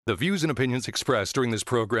The views and opinions expressed during this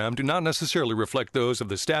program do not necessarily reflect those of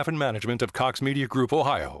the staff and management of Cox Media Group,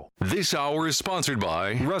 Ohio. This hour is sponsored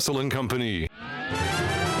by Russell & Company.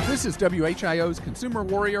 This is WHIO's consumer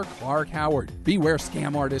warrior, Clark Howard. Beware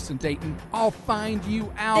scam artists in Dayton. I'll find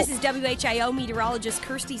you out. This is WHIO meteorologist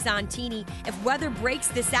Kirsty Zontini. If weather breaks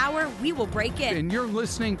this hour, we will break it. And you're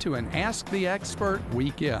listening to an Ask the Expert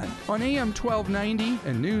weekend on AM 1290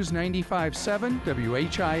 and News 95.7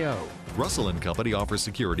 WHIO. Russell & Company offers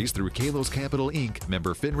securities through Kalos Capital, Inc.,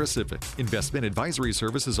 member FINRA SIPC. Investment advisory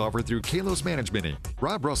services offered through Kalos Management, Inc.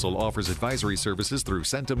 Rob Russell offers advisory services through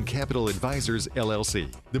Centum Capital Advisors,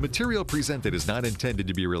 LLC. The material presented is not intended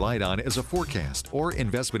to be relied on as a forecast or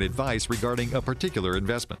investment advice regarding a particular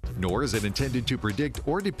investment, nor is it intended to predict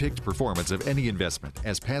or depict performance of any investment,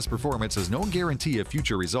 as past performance is no guarantee of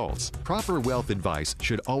future results. Proper wealth advice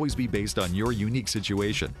should always be based on your unique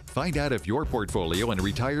situation. Find out if your portfolio and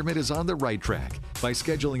retirement is on the right track by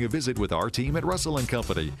scheduling a visit with our team at Russell &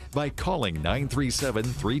 Company, by calling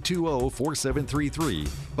 937-320-4733,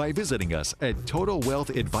 by visiting us at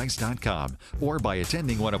TotalWealthAdvice.com, or by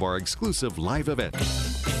attending one of our exclusive live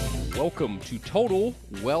events. Welcome to Total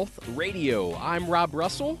Wealth Radio. I'm Rob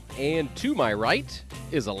Russell, and to my right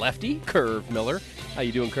is a lefty, Curve Miller. How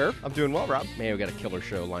you doing, Curve? I'm doing well, Rob. Man, we got a killer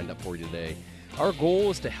show lined up for you today. Our goal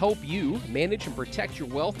is to help you manage and protect your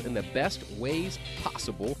wealth in the best ways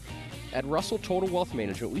possible. At Russell Total Wealth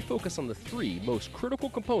Management, we focus on the three most critical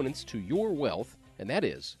components to your wealth, and that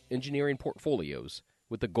is engineering portfolios,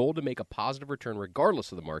 with the goal to make a positive return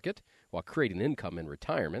regardless of the market, while creating income in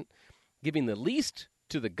retirement, giving the least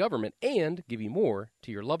to the government, and giving more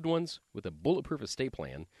to your loved ones with a bulletproof estate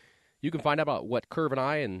plan. You can find out about what Curve and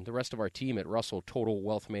I and the rest of our team at Russell Total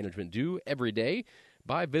Wealth Management do every day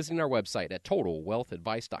by visiting our website at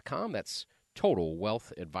TotalWealthAdvice.com. That's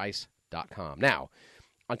TotalWealthAdvice.com. Now,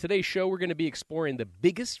 on today's show, we're going to be exploring the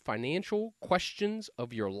biggest financial questions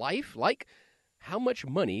of your life, like how much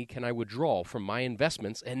money can I withdraw from my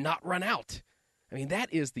investments and not run out? I mean,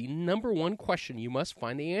 that is the number one question you must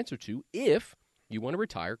find the answer to if you want to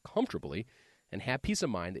retire comfortably and have peace of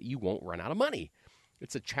mind that you won't run out of money.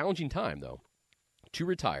 It's a challenging time, though, to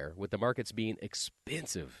retire with the markets being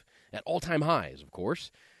expensive at all-time highs, of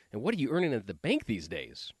course. And what are you earning at the bank these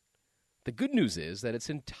days? The good news is that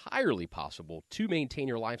it's entirely possible to maintain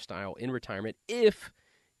your lifestyle in retirement if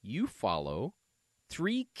you follow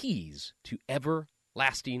three keys to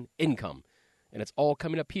everlasting income. And it's all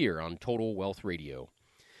coming up here on Total Wealth Radio.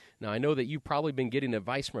 Now, I know that you've probably been getting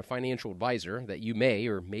advice from a financial advisor that you may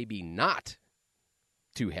or may be not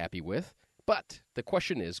too happy with. But the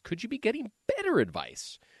question is, could you be getting better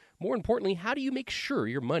advice? More importantly, how do you make sure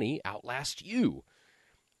your money outlasts you?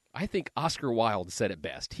 I think Oscar Wilde said it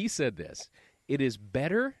best. He said this: it is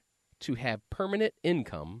better to have permanent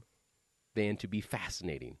income than to be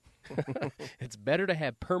fascinating. It's better to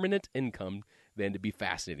have permanent income than to be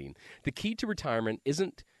fascinating. The key to retirement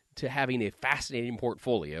isn't to having a fascinating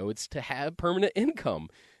portfolio. It's to have permanent income.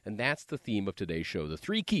 And that's the theme of today's show, the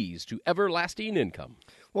three keys to everlasting income.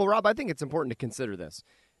 Well, Rob, I think it's important to consider this.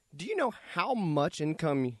 Do you know how much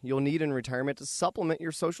income you'll need in retirement to supplement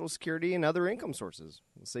your Social Security and other income sources?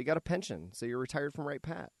 Say you got a pension, say you're retired from Right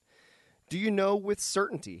Pat. Do you know with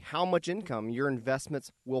certainty how much income your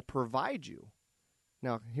investments will provide you?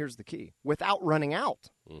 Now, here's the key: without running out.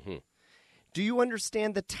 Mm-hmm. Do you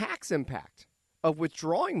understand the tax impact of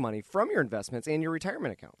withdrawing money from your investments and your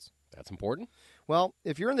retirement accounts? That's important. Well,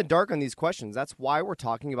 if you're in the dark on these questions, that's why we're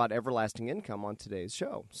talking about everlasting income on today's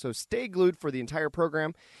show. So stay glued for the entire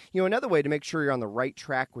program. You know, another way to make sure you're on the right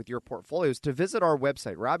track with your portfolio is to visit our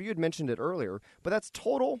website. Rob, you had mentioned it earlier, but that's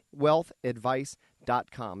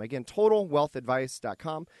TotalWealthAdvice.com. Again,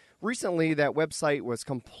 TotalWealthAdvice.com. Recently, that website was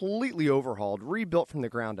completely overhauled, rebuilt from the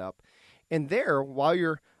ground up. And there, while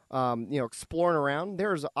you're exploring around,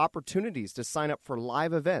 there's opportunities to sign up for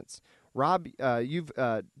live events. Rob, you've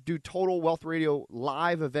do Total Wealth Radio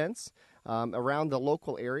live events around the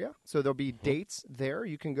local area, so there'll be dates there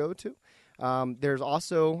you can go to. There's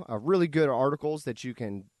also really good articles that you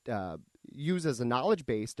can use as a knowledge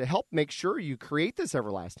base to help make sure you create this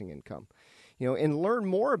everlasting income, and learn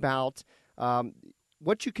more about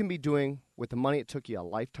what you can be doing with the money it took you a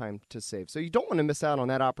lifetime to save. So you don't want to miss out on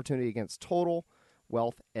that opportunity against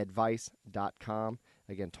TotalWealthAdvice.com.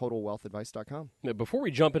 Again, TotalWealthAdvice.com. Now, before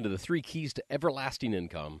we jump into the three keys to everlasting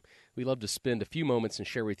income, we love to spend a few moments and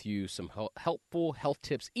share with you some helpful health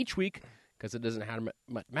tips each week, because it doesn't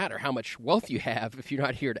matter how much wealth you have if you're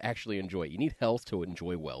not here to actually enjoy it. You need health to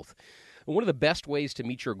enjoy wealth. And one of the best ways to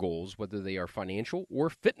meet your goals, whether they are financial or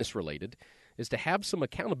fitness related, is to have some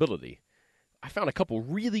accountability. I found a couple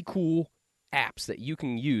really cool apps that you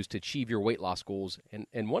can use to achieve your weight loss goals,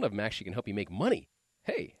 and one of them actually can help you make money.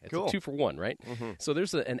 Hey, it's cool. a 2-for-1, right? Mm-hmm. So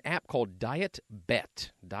there's an app called Diet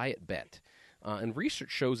Bet. And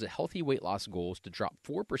research shows that healthy weight loss goals to drop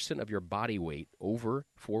 4% of your body weight over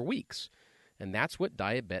 4 weeks. And that's what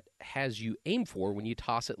Diet Bet has you aim for when you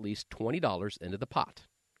toss at least $20 into the pot.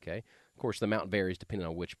 Okay? Of course, the amount varies depending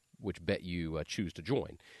on which bet you choose to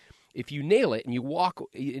join. If you nail it and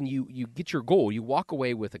you get your goal, you walk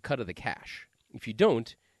away with a cut of the cash. If you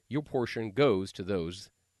don't, your portion goes to those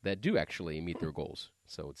that do actually meet their goals.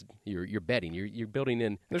 So you're betting, you're building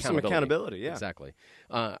in There's some accountability, yeah. Exactly.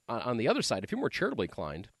 On the other side, if you're more charitably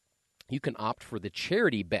inclined, you can opt for the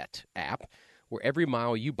Charity Bet app, where every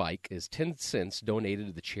mile you bike is 10 cents donated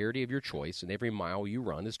to the charity of your choice, and every mile you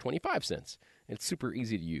run is 25 cents. It's super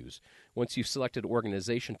easy to use. Once you've selected an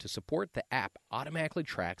organization to support, the app automatically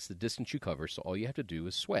tracks the distance you cover, so all you have to do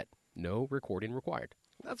is sweat. No recording required.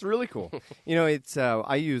 That's really cool. It's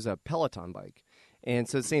I use a Peloton bike. And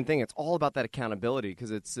so the same thing, it's all about that accountability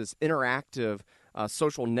because it's this interactive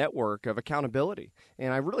social network of accountability.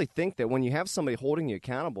 And I really think that when you have somebody holding you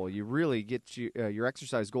accountable, you really get your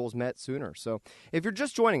exercise goals met sooner. So if you're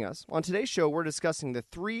just joining us, on today's show, we're discussing the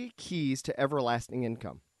 3 keys to everlasting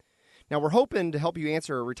income. Now, we're hoping to help you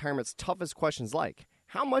answer retirement's toughest questions like,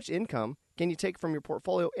 how much income can you take from your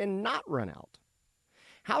portfolio and not run out?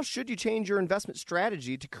 How should you change your investment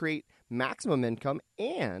strategy to create maximum income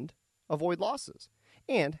and avoid losses?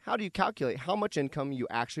 And how do you calculate how much income you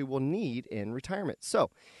actually will need in retirement?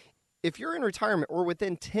 So, if you're in retirement or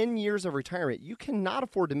within 10 years of retirement, you cannot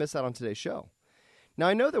afford to miss out on today's show. Now,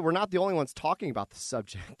 I know that we're not the only ones talking about this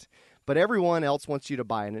subject, but everyone else wants you to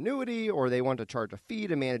buy an annuity or they want to charge a fee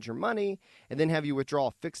to manage your money and then have you withdraw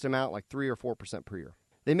a fixed amount like 3 or 4% per year.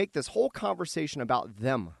 They make this whole conversation about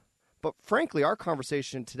them. But frankly, our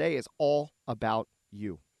conversation today is all about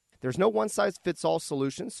you. There's no one-size-fits-all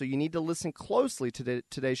solution, so you need to listen closely to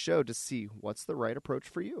today's show to see what's the right approach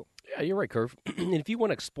for you. Yeah, you're right, Curve. And if you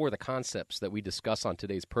want to explore the concepts that we discuss on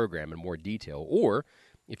today's program in more detail, or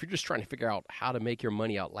if you're just trying to figure out how to make your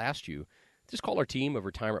money outlast you, just call our team of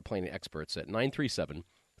retirement planning experts at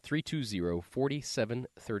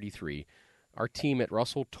 937-320-4733. Our team at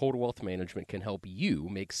Russell Total Wealth Management can help you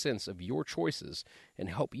make sense of your choices and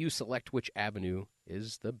help you select which avenue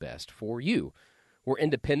is the best for you. We're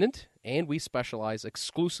independent, and we specialize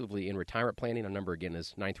exclusively in retirement planning. Our number, again,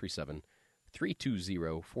 is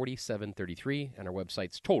 937-320-4733, and our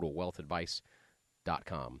website's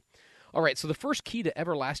totalwealthadvice.com. All right, so the first key to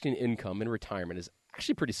everlasting income in retirement is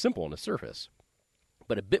actually pretty simple on the surface,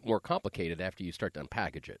 but a bit more complicated after you start to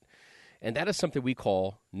unpackage it. And that is something we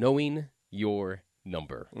call knowing your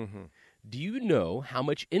number. Mm-hmm. Do you know how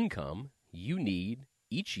much income you need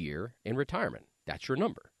each year in retirement? That's your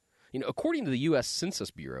number. According to the U.S.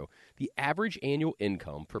 Census Bureau, the average annual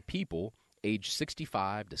income for people aged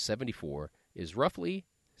 65 to 74 is roughly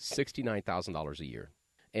 $69,000 a year.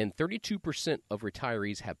 And 32% of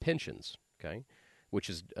retirees have pensions, okay, which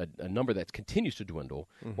is a number that continues to dwindle,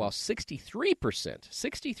 while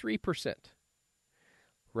 63%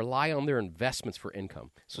 rely on their investments for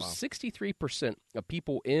income. So 63% of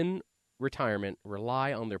people in retirement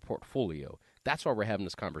rely on their portfolio. That's why we're having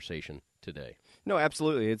this conversation today. No,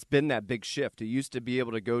 absolutely. It's been that big shift. It used to be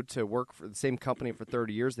able to go to work for the same company for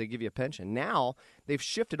 30 years. They give you a pension. Now they've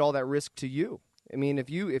shifted all that risk to you. I mean,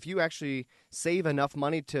 if you actually save enough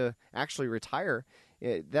money to actually retire,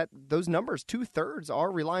 those numbers, 2/3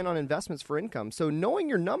 are relying on investments for income. So knowing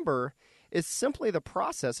your number is simply the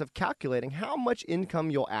process of calculating how much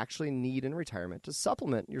income you'll actually need in retirement to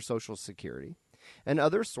supplement your Social Security and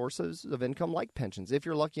other sources of income like pensions, if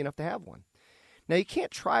you're lucky enough to have one. Now, you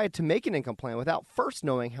can't try to make an income plan without first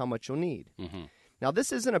knowing how much you'll need. Mm-hmm. Now,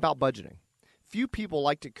 this isn't about budgeting. Few people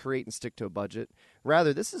like to create and stick to a budget.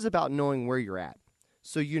 Rather, this is about knowing where you're at,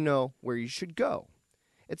 so you know where you should go.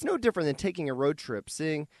 It's no different than taking a road trip,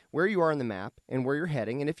 seeing where you are on the map and where you're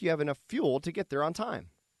heading, and if you have enough fuel to get there on time.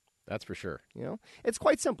 That's for sure. It's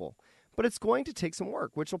quite simple, but it's going to take some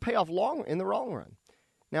work, which will pay off in the long run.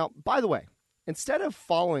 Now, by the way, instead of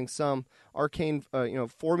following some arcane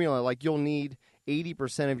formula like you'll need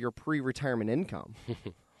 80% of your pre-retirement income,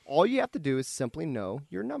 all you have to do is simply know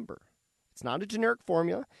your number. It's not a generic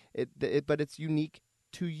formula, but it's unique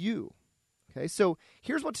to you. Okay, so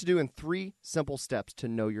here's what to do in 3 simple steps to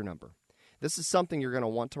know your number. This is something you're going to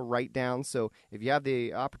want to write down, so if you have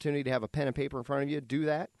the opportunity to have a pen and paper in front of you, do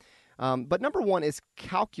that. But number 1 is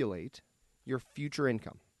calculate your future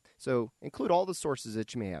income. So include all the sources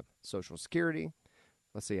that you may have. Social Security,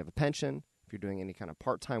 let's say you have a pension, if you're doing any kind of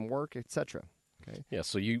part-time work, etc. Okay. Yeah,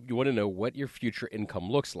 so you want to know what your future income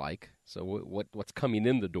looks like. So what's coming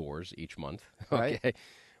in the doors each month. Right. Okay.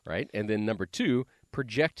 Right. And then number 2,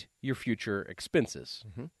 project your future expenses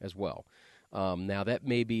as well. Now, that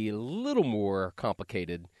may be a little more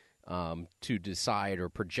complicated to decide or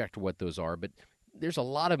project what those are, but there's a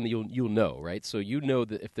lot of them you'll know, right? So you know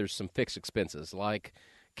that if there's some fixed expenses like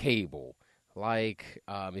cable, like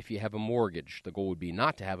if you have a mortgage, the goal would be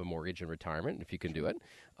not to have a mortgage in retirement if you can do it.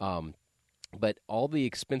 But all the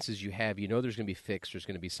expenses you have, you know there's going to be fixed, there's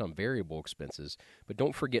going to be some variable expenses, but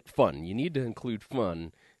don't forget fun. You need to include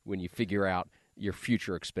fun when you figure out your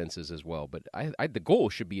future expenses as well. But the goal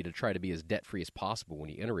should be to try to be as debt-free as possible when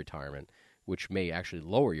you enter retirement, which may actually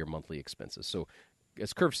lower your monthly expenses. So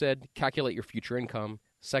as Curve said, calculate your future income.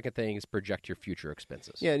 Second thing is project your future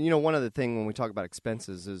expenses. Yeah, and one other thing when we talk about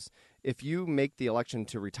expenses is if you make the election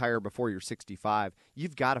to retire before you're 65,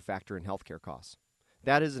 you've got to factor in healthcare costs.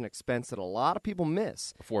 That is an expense that a lot of people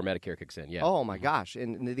miss. Before Medicare kicks in, yeah. Oh, my gosh.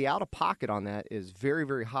 And the out-of-pocket on that is very,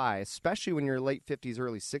 very high, especially when you're late 50s,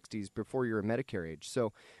 early 60s before you're a Medicare age.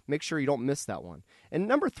 So make sure you don't miss that one. And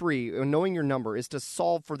number 3, knowing your number, is to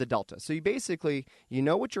solve for the delta. So you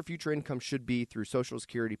know what your future income should be through Social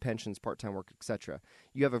Security, pensions, part-time work, etc.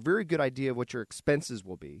 You have a very good idea of what your expenses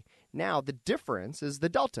will be. Now, the difference is the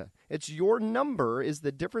delta. It's your number is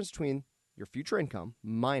the difference between your future income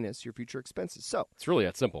minus your future expenses. So it's really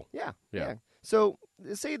that simple. Yeah. So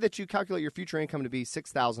say that you calculate your future income to be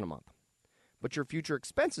 $6,000 a month, but your future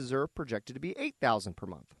expenses are projected to be $8,000 per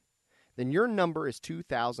month. Then your number is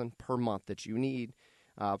 $2,000 per month that you need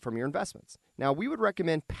from your investments. Now, we would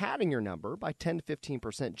recommend padding your number by 10 to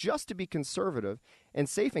 15% just to be conservative and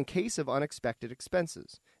safe in case of unexpected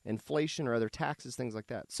expenses, inflation or other taxes, things like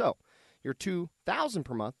that. So your $2,000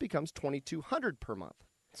 per month becomes $2,200 per month.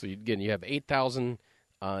 So again, you have $8,000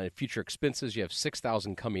 future expenses. You have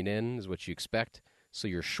 $6,000 coming in is what you expect. So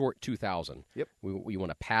you're short $2,000. Yep. We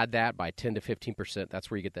want to pad that by 10 to 15%. That's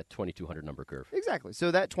where you get that 2,200 number curve. Exactly.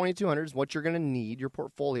 So that 2,200 is what you're going to need your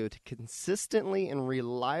portfolio to consistently and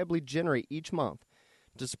reliably generate each month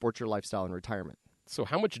to support your lifestyle in retirement. So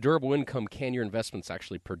how much durable income can your investments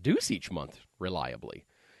actually produce each month reliably?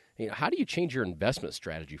 How do you change your investment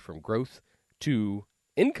strategy from growth to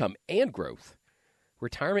income and growth?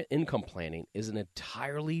 Retirement income planning is an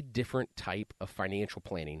entirely different type of financial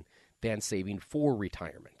planning than saving for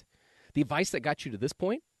retirement. The advice that got you to this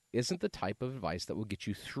point isn't the type of advice that will get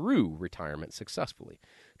you through retirement successfully.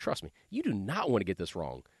 Trust me, you do not want to get this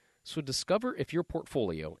wrong. So discover if your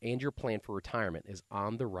portfolio and your plan for retirement is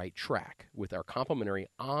on the right track with our complimentary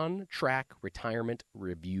on-track retirement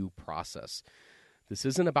review process. This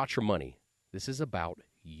isn't about your money. This is about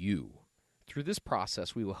you. Through this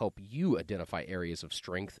process, we will help you identify areas of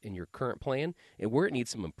strength in your current plan and where it needs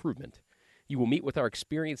some improvement. You will meet with our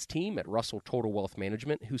experienced team at Russell Total Wealth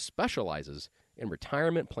Management who specializes in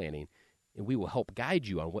retirement planning, and we will help guide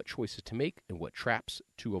you on what choices to make and what traps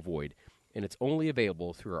to avoid. And it's only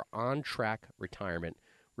available through our on-track retirement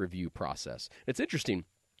review process. It's interesting,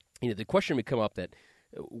 the question would come up that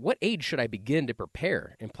what age should I begin to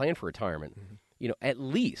prepare and plan for retirement? Mm-hmm. At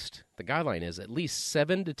least, the guideline is at least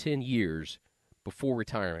 7 to 10 years before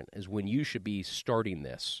retirement is when you should be starting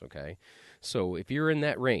this, okay? So if you're in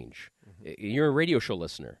that range, you're a radio show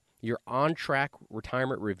listener, your on-track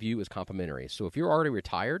retirement review is complimentary. So if you're already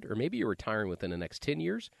retired or maybe you're retiring within the next 10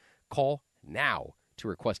 years, call now to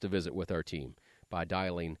request a visit with our team by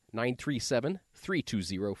dialing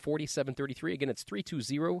 937-320-4733. Again, it's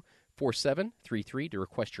 320-4733 to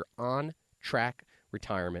request your on-track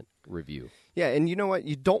retirement review. Yeah, and you know what?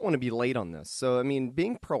 You don't want to be late on this. So,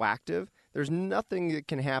 being proactive, there's nothing that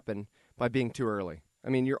can happen by being too early.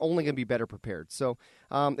 You're only going to be better prepared. So,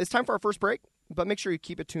 it's time for our first break, but make sure you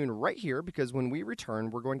keep it tuned right here because when we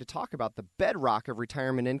return, we're going to talk about the bedrock of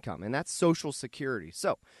retirement income, and that's Social Security.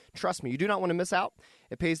 So, trust me, you do not want to miss out.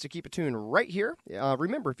 It pays to keep it tuned right here.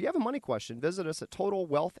 Remember, if you have a money question, visit us at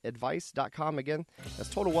TotalWealthAdvice.com. Again,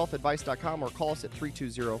 that's TotalWealthAdvice.com or call us at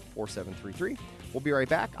 320-4733. We'll be right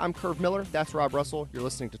back. I'm Curve Miller. That's Rob Russell. You're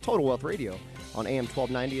listening to Total Wealth Radio on AM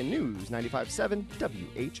 1290 and News 95.7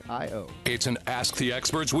 WHIO. It's an Ask the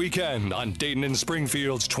Experts weekend on Dayton and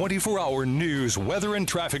Springfield's 24-hour news, weather, and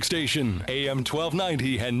traffic station, AM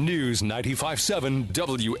 1290 and News 95.7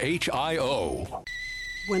 WHIO.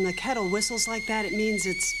 When the kettle whistles like that, it means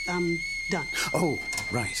it's, done. Oh,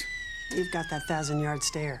 right. You've got that 1,000-yard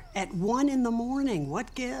stare. At 1 a.m,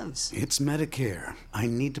 what gives? It's Medicare. I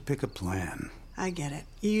need to pick a plan. I get it.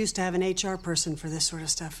 You used to have an HR person for this sort of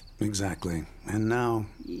stuff. Exactly. And now...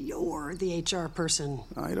 You're the HR person.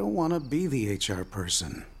 I don't want to be the HR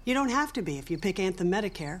person. You don't have to be if you pick Anthem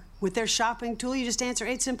Medicare. With their shopping tool, you just answer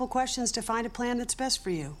 8 simple questions to find a plan that's best for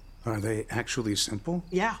you. Are they actually simple?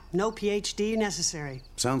 Yeah, no PhD necessary.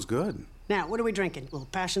 Sounds good. Now, what are we drinking? A little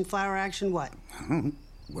passion flower action, what?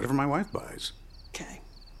 Whatever my wife buys. Okay.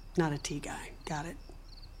 Not a tea guy. Got it.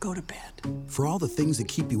 Go to bed. For all the things that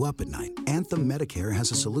keep you up at night, Anthem Medicare has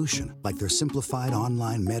a solution, like their simplified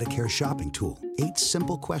online Medicare shopping tool. 8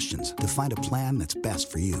 simple questions to find a plan that's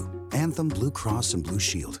best for you. Anthem Blue Cross and Blue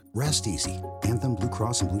Shield. Rest easy. Anthem Blue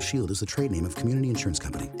Cross and Blue Shield is the trade name of Community Insurance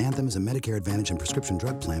Company. Anthem is a Medicare Advantage and prescription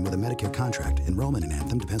drug plan with a Medicare contract. Enrollment in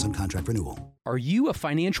Anthem depends on contract renewal. Are you a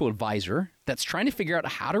financial advisor that's trying to figure out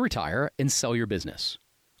how to retire and sell your business?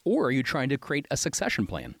 Or are you trying to create a succession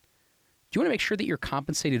plan? Do you want to make sure that you're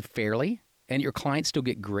compensated fairly and your clients still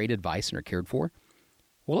get great advice and are cared for?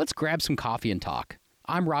 Well, let's grab some coffee and talk.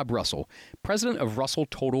 I'm Rob Russell, president of Russell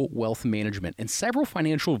Total Wealth Management, and several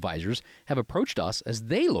financial advisors have approached us as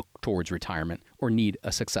they look towards retirement or need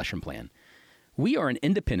a succession plan. We are an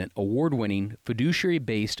independent, award-winning,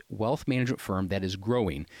 fiduciary-based wealth management firm that is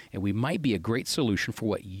growing, and we might be a great solution for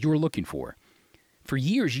what you're looking for. For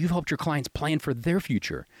years, you've helped your clients plan for their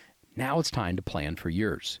future. Now it's time to plan for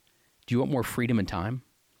yours. Do you want more freedom and time?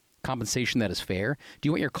 Compensation that is fair? Do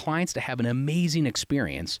you want your clients to have an amazing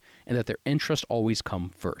experience and that their interests always come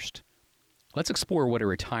first? Let's explore what a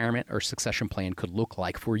retirement or succession plan could look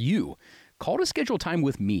like for you. Call to schedule time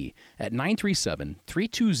with me at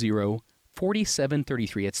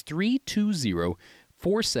 937-320-4733. It's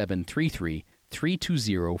 320-4733,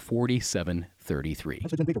 320-4733.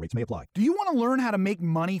 Message and data rates may apply. Do you want to learn how to make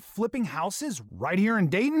money flipping houses right here in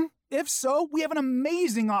Dayton? If so, we have an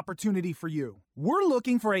amazing opportunity for you. We're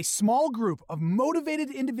looking for a small group of motivated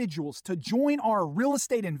individuals to join our real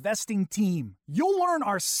estate investing team. You'll learn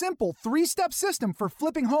our simple 3-step system for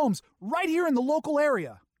flipping homes right here in the local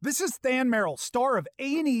area. This is Than Merrill, star of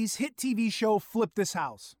A&E's hit TV show Flip This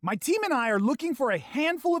House. My team and I are looking for a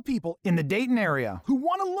handful of people in the Dayton area who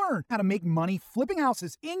want to learn how to make money flipping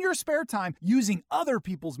houses in your spare time using other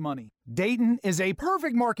people's money. Dayton is a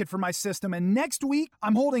perfect market for my system, and next week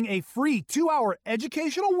I'm holding a free 2-hour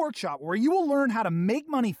educational workshop where you will learn how to make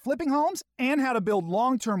money flipping homes and how to build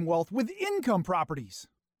long-term wealth with income properties.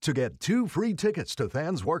 To get 2 free tickets to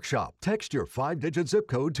Than's workshop, text your 5-digit zip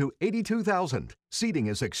code to 82,000. Seating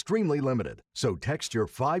is extremely limited, so text your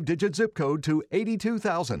 5-digit zip code to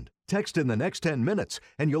 82,000. Text in the next 10 minutes,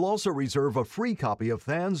 and you'll also reserve a free copy of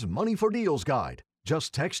Than's Money for Deals guide.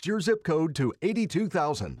 Just text your zip code to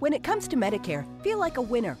 82,000. When it comes to Medicare, feel like a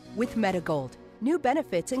winner with Medigold. New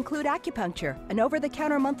benefits include acupuncture, an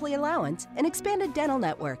over-the-counter monthly allowance, an expanded dental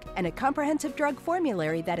network, and a comprehensive drug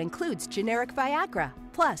formulary that includes generic Viagra.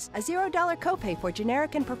 Plus, a $0 copay for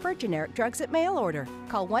generic and preferred generic drugs at mail order.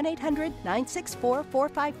 Call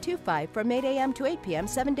 1-800-964-4525 from 8 a.m. to 8 p.m.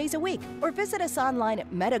 7 days a week, or visit us online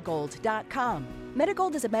at Medigold.com.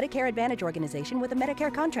 Medigold is a Medicare Advantage organization with a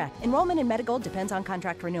Medicare contract. Enrollment in Medigold depends on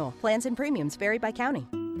contract renewal. Plans and premiums vary by county.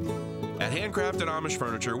 At Handcrafted Amish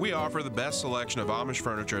Furniture, we offer the best selection of Amish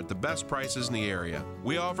furniture at the best prices in the area.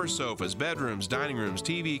 We offer sofas, bedrooms, dining rooms,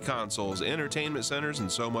 TV consoles, entertainment centers,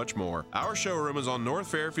 and so much more. Our showroom is on North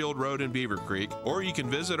Fairfield Road in Beaver Creek, or you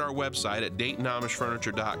can visit our website at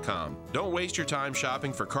DaytonAmishFurniture.com. Don't waste your time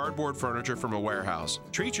shopping for cardboard furniture from a warehouse.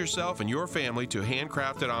 Treat yourself and your family to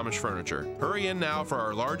Handcrafted Amish Furniture. Hurry in now for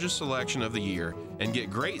our largest selection of the year and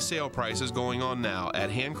get great sale prices going on now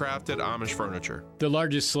at Handcrafted Amish Furniture. The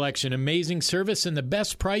largest selection, amazing service, and the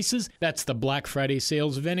best prices. That's the Black Friday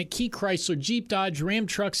sales event at Key Chrysler, Jeep, Dodge, Ram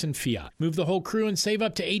trucks, and Fiat. Move the whole crew and save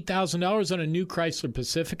up to $8,000 on a new Chrysler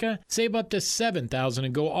Pacifica. Save up to $7,000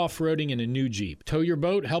 and go off-roading in a new Jeep. Tow your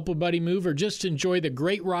boat, help a buddy move, or just enjoy the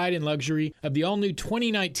great ride and luxury of the all-new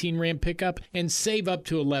 2019 Ram pickup and save up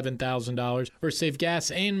to $11,000, or save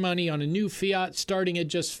gas and money on a new Fiat starting at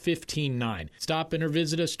just $15,900. Stop in or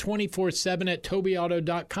visit us 24/7 at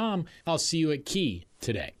TobyAuto.com. I'll see you at Key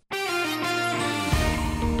today.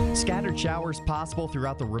 Scattered showers possible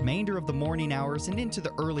throughout the remainder of the morning hours and into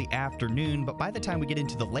the early afternoon, but by the time we get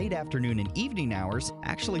into the late afternoon and evening hours,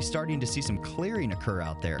 actually starting to see some clearing occur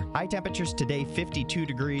out there. High temperatures today, 52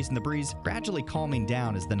 degrees, and the breeze gradually calming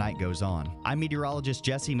down as the night goes on. I'm meteorologist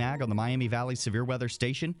Jesse Mag on the Miami Valley Severe Weather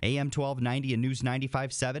Station, AM 1290 and News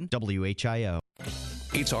 95.7 WHIO.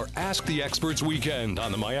 It's our Ask the Experts weekend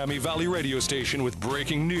on the Miami Valley radio station with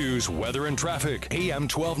breaking news, weather, and traffic. AM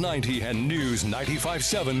 1290 and News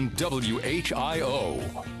 95.7 WHIO.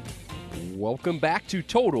 Welcome back to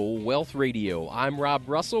Total Wealth Radio. I'm Rob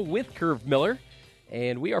Russell with Curve Miller,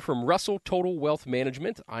 And we are from Russell Total Wealth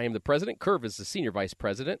Management. I am the president. Curve is the senior vice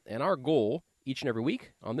president. And our goal each and every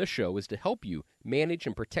week on this show is to help you manage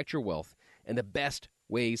and protect your wealth in the best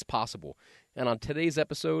ways possible. And on today's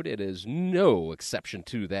episode, it is no exception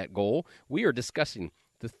to that goal. We are discussing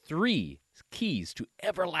the 3 keys to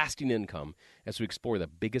everlasting income as we explore the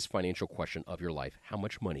biggest financial question of your life. How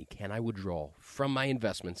much money can I withdraw from my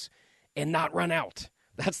investments and not run out?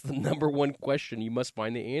 That's the number one question you must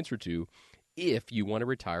find the answer to if you want to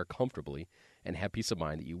retire comfortably and have peace of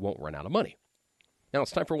mind that you won't run out of money. Now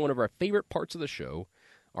it's time for one of our favorite parts of the show,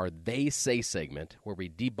 our They Say segment, where we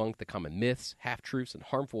debunk the common myths, half-truths, and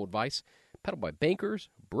harmful advice peddled by bankers,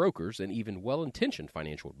 brokers, and even well-intentioned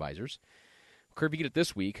financial advisors. Curve, you get it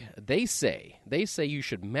this week. They say you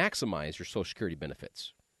should maximize your Social Security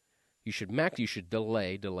benefits. You should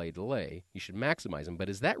delay. You should maximize them. But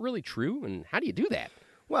is that really true? And how do you do that?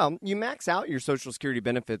 Well, you max out your Social Security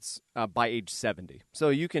benefits by age 70. So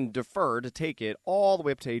you can defer to take it all the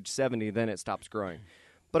way up to age 70, then it stops growing.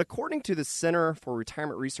 But according to the Center for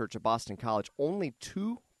Retirement Research at Boston College, only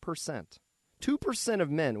 2% of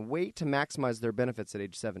men wait to maximize their benefits at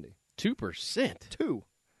age 70. 2%? 2.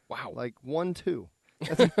 Wow. Like 1, 2.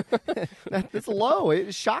 That's low.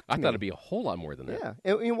 It shocked me. I thought it'd be a whole lot more than that.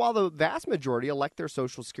 Yeah. And while the vast majority elect their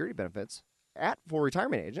Social Security benefits at full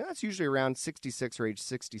retirement age, and that's usually around 66 or age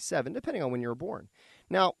 67, depending on when you were born.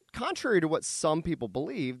 Now, contrary to what some people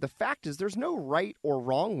believe, the fact is there's no right or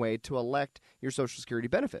wrong way to elect your Social Security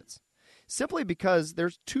benefits, simply because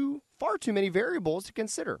there's far too many variables to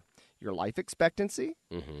consider. Your life expectancy,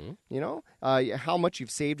 how much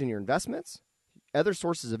you've saved in your investments, other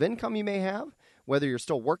sources of income you may have, whether you're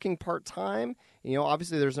still working part-time.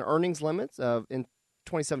 Obviously there's an earnings limit in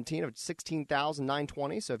 2017 of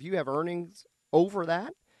 $16,920. So if you have earnings over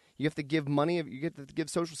that, you have to give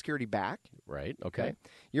Social Security back. Right. Okay.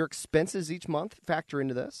 Your expenses each month factor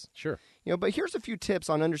into this. Sure. But here's a few tips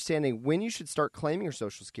on understanding when you should start claiming your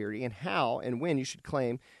Social Security and how and when you should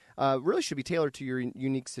claim. Really should be tailored to your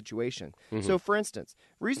unique situation. Mm-hmm. So, for instance,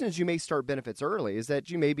 reasons you may start benefits early is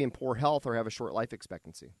that you may be in poor health or have a short life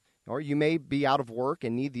expectancy. Or you may be out of work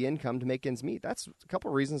and need the income to make ends meet. That's a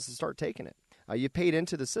couple of reasons to start taking it. You paid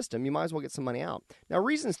into the system, you might as well get some money out. Now,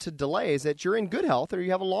 reasons to delay is that you're in good health or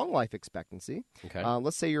you have a long life expectancy. Okay.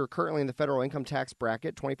 Let's say you're currently in the federal income tax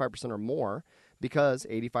bracket, 25% or more, because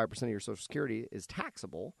 85% of your Social Security is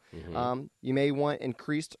taxable. Mm-hmm. You may want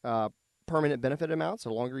increased permanent benefit amounts.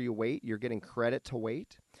 The longer you wait, you're getting credit to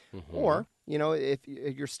wait. Mm-hmm. Or, if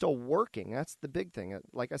you're still working, that's the big thing.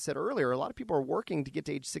 Like I said earlier, a lot of people are working to get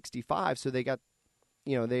to age 65, so they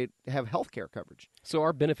have health care coverage. So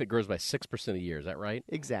our benefit grows by 6% a year, is that right?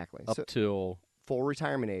 Exactly. Up till full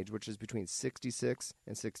retirement age, which is between 66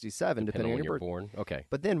 and 67, depending on when your you're born. Okay.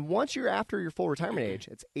 But then once you're after your full retirement age,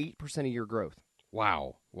 it's 8% a year growth.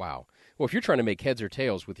 Wow. Well, if you're trying to make heads or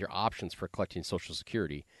tails with your options for collecting Social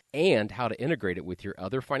Security and how to integrate it with your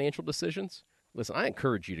other financial decisions, listen, I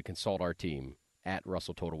encourage you to consult our team at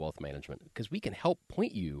Russell Total Wealth Management because we can help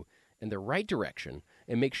point you in the right direction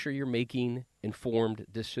and make sure you're making informed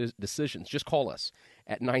decisions. Just call us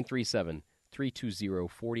at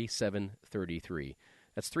 937-320-4733.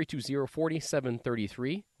 That's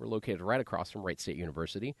 320-4733. We're located right across from Wright State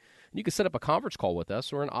University. And you can set up a conference call with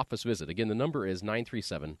us or an office visit. Again, the number is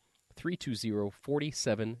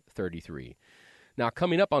 937-320-4733. Now,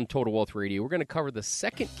 coming up on Total Wealth Radio, we're going to cover the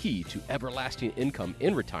second key to everlasting income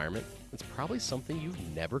in retirement. It's probably something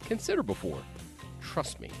you've never considered before.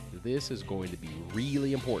 Trust me, this is going to be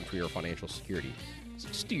really important for your financial security. So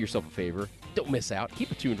just do yourself a favor. Don't miss out.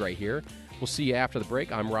 Keep it tuned right here. We'll see you after the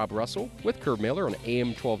break. I'm Rob Russell with Curve Mailer on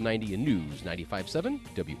AM 1290 and News 95.7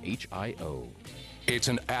 WHIO. It's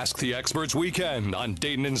an Ask the Experts weekend on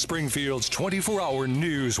Dayton and Springfield's 24-hour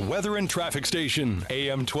news, weather, and traffic station.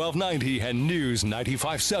 AM 1290 and News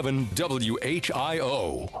 95.7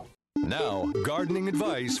 WHIO. Now, gardening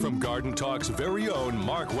advice from Garden Talk's very own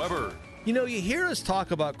Mark Weber. You hear us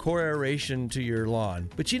talk about core aeration to your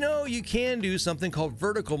lawn, but you can do something called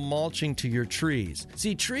vertical mulching to your trees.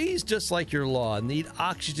 See, trees, just like your lawn, need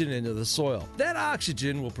oxygen into the soil. That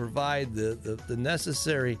oxygen will provide the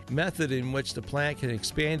necessary method in which the plant can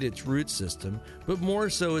expand its root system, but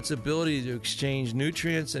more so its ability to exchange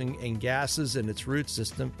nutrients and gases in its root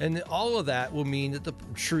system, and all of that will mean that the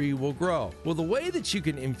tree will grow. Well, the way that you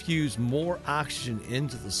can infuse more oxygen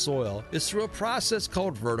into the soil is through a process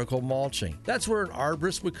called vertical mulching. mulching. That's where an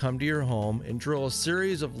arborist would come to your home and drill a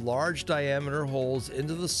series of large diameter holes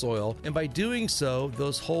into the soil, and by doing so,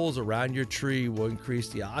 those holes around your tree will increase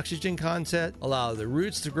the oxygen content, allow the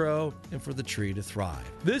roots to grow, and for the tree to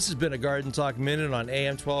thrive. This has been a Garden Talk Minute on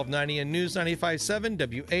AM 1290 and News 95.7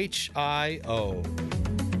 WHIO.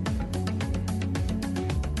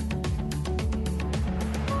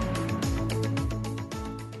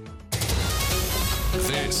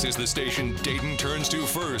 This is the station Dayton turns to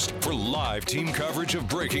first for live team coverage of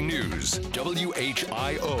breaking news.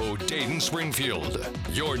 WHIO Dayton Springfield.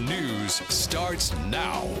 Your news starts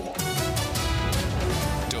now.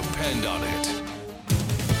 Depend on it.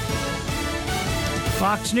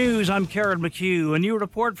 Fox News, I'm Karen McHugh. A new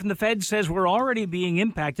report from the Fed says we're already being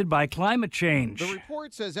impacted by climate change. The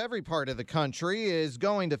report says every part of the country is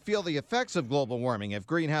going to feel the effects of global warming if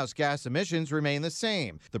greenhouse gas emissions remain the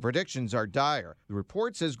same. The predictions are dire. The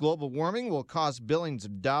report says global warming will cost billions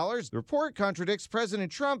of dollars. The report contradicts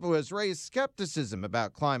President Trump, who has raised skepticism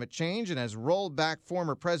about climate change and has rolled back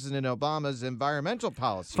former President Obama's environmental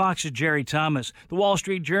policy. Fox's Jerry Thomas. The Wall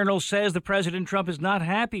Street Journal says the President Trump is not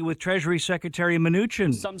happy with Treasury Secretary Mnuchin.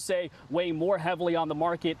 Some say weighing more heavily on the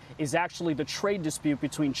market is actually the trade dispute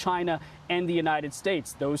between China and the United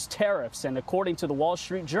States, those tariffs. And according to the Wall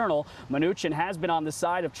Street Journal, Mnuchin has been on the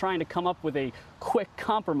side of trying to come up with a quick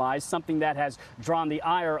compromise, something that has drawn the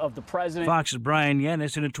ire of the president. Fox's Brian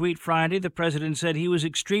Yennis. In a tweet Friday, the president said he was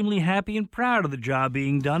extremely happy and proud of the job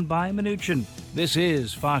being done by Mnuchin. This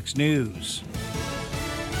is Fox News.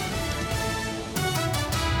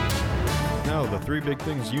 Now, the three big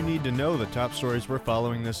things you need to know, the top stories we're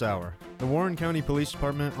following this hour. The Warren County Police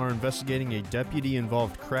Department are investigating a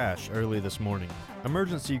deputy-involved crash early this morning.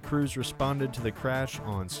 Emergency crews responded to the crash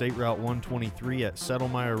on State Route 123 at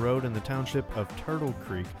Settlemire Road in the township of Turtle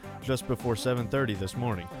Creek just before 7:30 this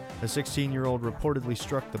morning. A 16-year-old reportedly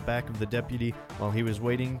struck the back of the deputy while he was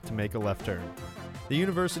waiting to make a left turn. The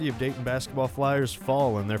University of Dayton basketball Flyers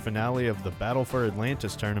fall in their finale of the Battle for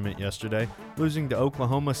Atlantis tournament yesterday, losing to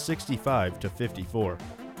Oklahoma 65-54.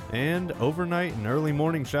 And overnight and early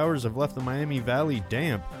morning showers have left the Miami Valley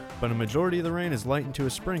damp, but a majority of the rain is lightened to a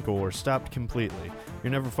sprinkle or stopped completely.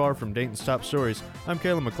 You're never far from Dayton's top stories. I'm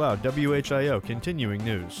Caleb McLeod, WHIO, continuing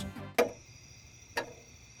news.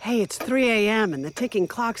 Hey, it's 3 a.m. and the ticking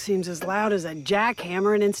clock seems as loud as a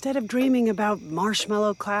jackhammer, and instead of dreaming about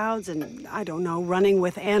marshmallow clouds and, I don't know, running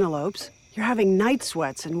with antelopes, you're having night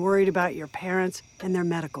sweats and worried about your parents and their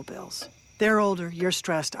medical bills. They're older, you're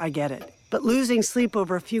stressed, I get it. But losing sleep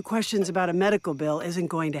over a few questions about a medical bill isn't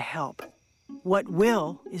going to help. What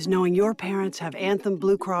will is knowing your parents have Anthem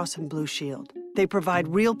Blue Cross and Blue Shield. They provide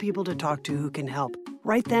real people to talk to who can help,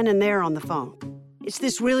 right then and there on the phone. It's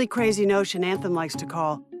this really crazy notion Anthem likes to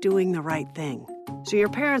call doing the right thing. So your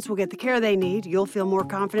parents will get the care they need, you'll feel more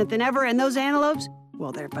confident than ever, and those antelopes,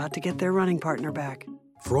 well, they're about to get their running partner back.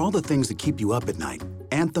 For all the things that keep you up at night,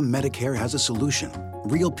 Anthem Medicare has a solution.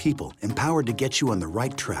 Real people empowered to get you on the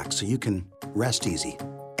right track so you can rest easy.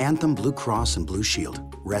 Anthem Blue Cross and Blue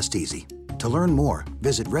Shield. Rest easy. To learn more,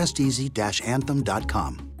 visit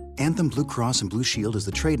resteasy-anthem.com. Anthem Blue Cross and Blue Shield is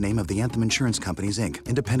the trade name of the Anthem Insurance Companies, Inc.,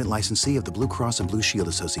 independent licensee of the Blue Cross and Blue Shield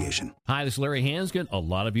Association. Hi, this is Larry Hanskin. A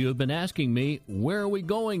lot of you have been asking me, where are we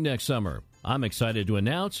going next summer? I'm excited to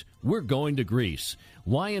announce we're going to Greece.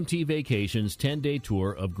 YMT Vacations 10-day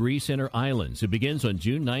tour of Greece and her islands. It begins on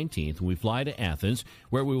June 19th when we fly to Athens,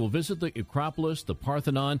 where we will visit the Acropolis, the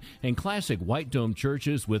Parthenon, and classic white dome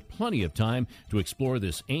churches with plenty of time to explore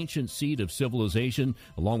this ancient seat of civilization,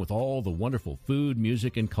 along with all the wonderful food,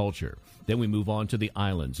 music, and culture. Then we move on to the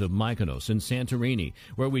islands of Mykonos and Santorini,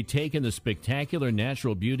 where we take in the spectacular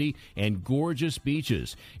natural beauty and gorgeous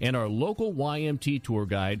beaches. And our local YMT tour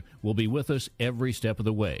guide will be with us every step of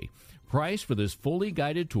the way. Price for this fully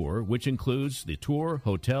guided tour, which includes the tour,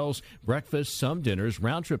 hotels, breakfast, some dinners,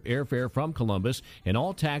 round-trip airfare from Columbus, and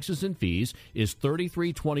all taxes and fees, is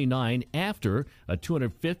 $33.29 after a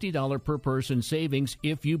 $250 per person savings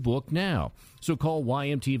if you book now. So call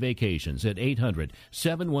YMT Vacations at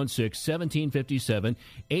 800-716-1757,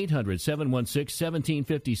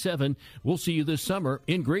 800-716-1757. We'll see you this summer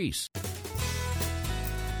in Greece.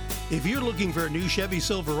 If you're looking for a new Chevy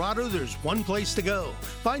Silverado, there's one place to go.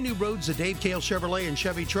 Find new roads at Dave Kale Chevrolet and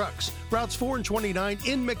Chevy Trucks, routes 4 and 29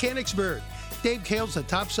 in Mechanicsburg. Dave Kale's the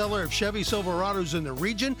top seller of Chevy Silverados in the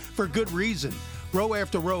region for good reason. Row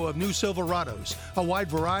after row of new Silverados, a wide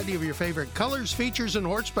variety of your favorite colors, features, and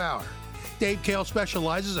horsepower. Dave Kale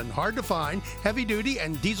specializes in hard-to-find, heavy-duty,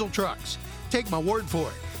 and diesel trucks. Take my word for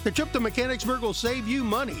it. The trip to Mechanicsburg will save you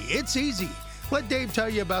money. It's easy. Let Dave tell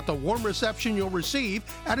you about the warm reception you'll receive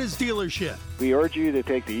at his dealership. We urge you to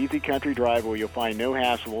take the easy country drive where you'll find no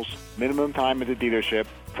hassles, minimum time at the dealership,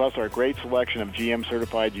 plus our great selection of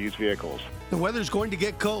GM-certified used vehicles. The weather's going to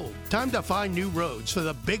get cold. Time to find new roads for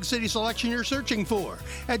the big city selection you're searching for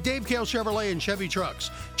at Dave Cale Chevrolet and Chevy Trucks.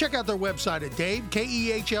 Check out their website at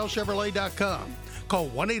DaveKehlChevrolet.com. Call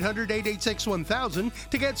 1-800-886-1000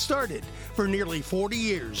 to get started. For nearly 40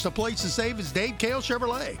 years, the place to save is Dave Cale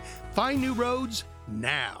Chevrolet. Find new roads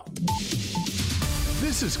now.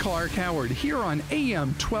 This is Clark Howard here on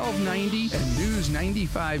AM 1290 and News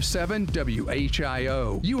 95.7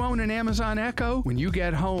 WHIO. You own an Amazon Echo? When you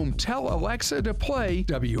get home, tell Alexa to play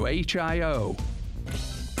WHIO.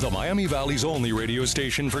 The Miami Valley's only radio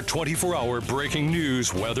station for 24-hour breaking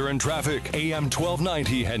news, weather, and traffic. AM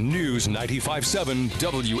 1290 and News 95.7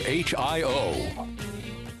 WHIO.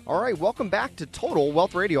 All right, welcome back to Total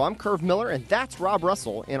Wealth Radio. I'm Curve Miller, and that's Rob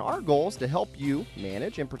Russell, and our goal is to help you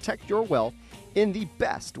manage and protect your wealth in the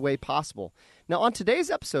best way possible. Now, on today's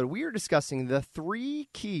episode, we are discussing the 3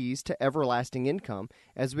 keys to everlasting income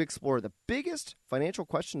as we explore the biggest financial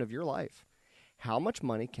question of your life. How much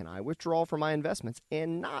money can I withdraw from my investments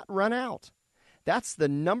and not run out? That's the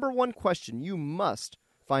number one question you must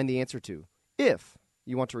find the answer to if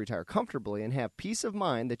you want to retire comfortably and have peace of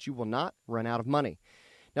mind that you will not run out of money.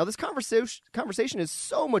 Now, this conversation is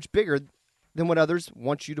so much bigger than what others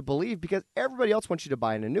want you to believe because everybody else wants you to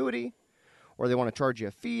buy an annuity, or they want to charge you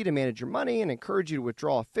a fee to manage your money and encourage you to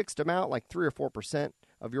withdraw a fixed amount like 3 or 4%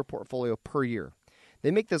 of your portfolio per year. They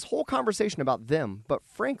make this whole conversation about them, but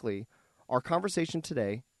frankly, our conversation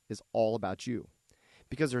today is all about you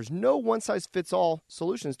because there's no one-size-fits-all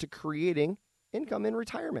solutions to creating income in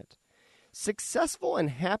retirement. Successful and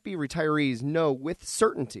happy retirees know with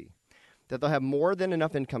certainty that they'll have more than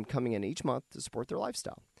enough income coming in each month to support their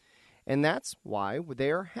lifestyle. And that's why they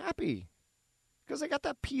are happy, because they got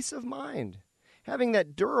that peace of mind. Having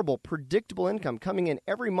that durable, predictable income coming in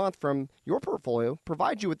every month from your portfolio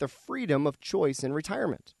provides you with the freedom of choice in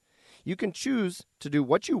retirement. You can choose to do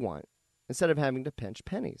what you want instead of having to pinch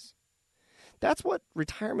pennies. That's what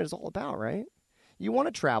retirement is all about, right? You want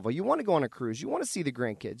to travel. You want to go on a cruise. You want to see the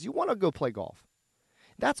grandkids. You want to go play golf.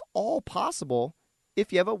 That's all possible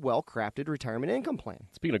if you have a well-crafted retirement income plan.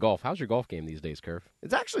 Speaking of golf, how's your golf game these days, Curve?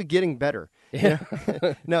 It's actually getting better. Yeah.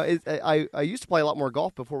 I used to play a lot more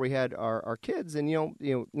golf before we had our kids, and you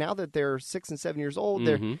know now that they're 6 and 7 years old,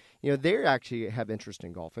 they actually have interest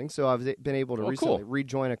in golfing. So I've been able to recently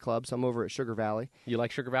rejoin a club. So I'm over at Sugar Valley. You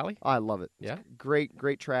like Sugar Valley? I love it. Yeah, it's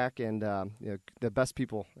great track, and the best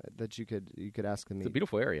people that you could ask to meet. It's a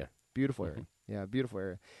beautiful area. Beautiful area. Yeah, beautiful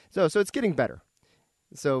area. So it's getting better.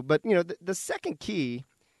 So, but the second key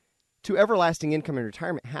to everlasting income in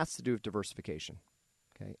retirement has to do with diversification.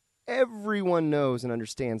 Okay, everyone knows and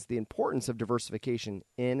understands the importance of diversification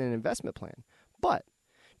in an investment plan. But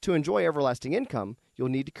to enjoy everlasting income, you'll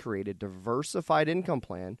need to create a diversified income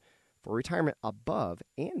plan for retirement above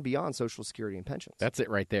and beyond Social Security and pensions. That's it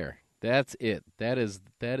right there. That's it. That is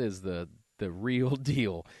the real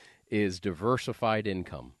deal. Is diversified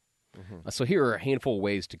income. Mm-hmm. So here are a handful of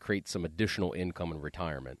ways to create some additional income in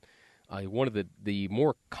retirement. One of the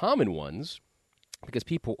more common ones, because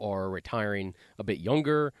people are retiring a bit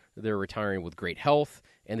younger, they're retiring with great health,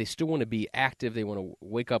 and they still want to be active. They want to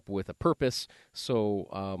wake up with a purpose, so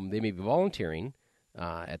they may be volunteering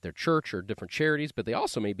at their church or different charities, but they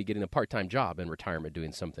also may be getting a part-time job in retirement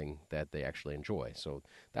doing something that they actually enjoy. So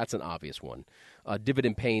that's an obvious one.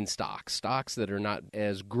 Dividend-paying stocks that are not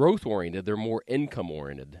as growth-oriented, they're more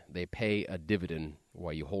income-oriented. They pay a dividend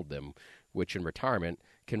while you hold them, which in retirement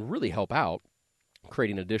can really help out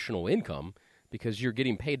creating additional income because you're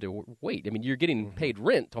getting paid to wait. I mean, you're getting paid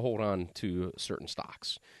rent to hold on to certain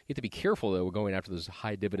stocks. You have to be careful, though, going after those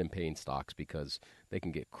high dividend-paying stocks because they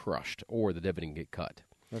can get crushed or the dividend get cut.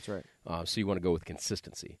 That's right. So you want to go with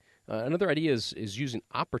consistency. Another idea is using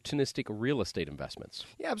opportunistic real estate investments.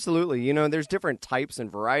 Yeah, absolutely. There's different types and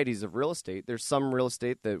varieties of real estate. There's some real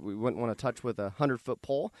estate that we wouldn't want to touch with a 100-foot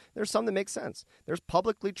pole. There's some that make sense. There's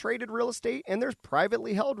publicly traded real estate, and there's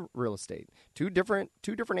privately held real estate. Two different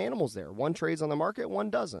animals there. One trades on the market, one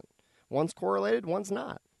doesn't. One's correlated, one's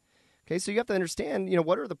not. Okay, so you have to understand,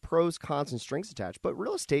 what are the pros, cons, and strings attached. But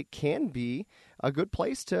real estate can be a good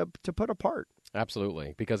place to put apart.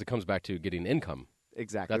 Absolutely, because it comes back to getting income.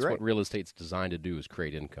 Exactly. That's right. what real estate's designed to do is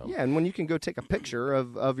create income. Yeah, and when you can go take a picture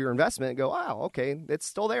of your investment and go, wow, okay, it's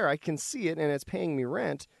still there. I can see it, and it's paying me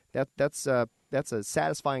rent. That's a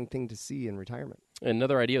satisfying thing to see in retirement.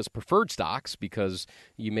 Another idea is preferred stocks, because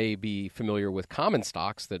you may be familiar with common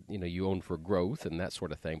stocks that you own for growth and that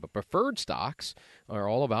sort of thing. But preferred stocks are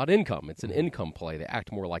all about income. It's an income play. They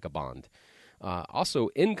act more like a bond. Also,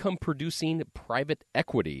 income-producing private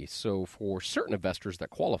equity. So for certain investors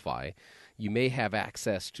that qualify, you may have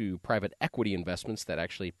access to private equity investments that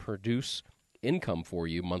actually produce income for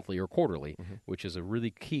you monthly or quarterly, which is a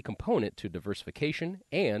really key component to diversification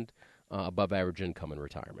and above-average income in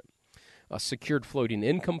retirement. Secured floating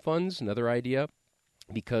income funds, another idea,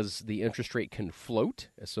 because the interest rate can float.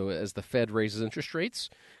 So as the Fed raises interest rates,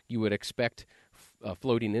 you would expect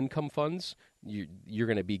floating income funds. You're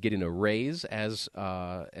going to be getting a raise as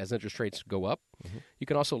interest rates go up. You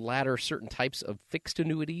can also ladder certain types of fixed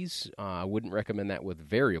annuities. I wouldn't recommend that with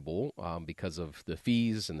variable because of the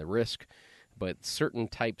fees and the risk, but certain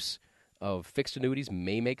types of fixed annuities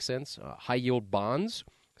may make sense. High-yield bonds.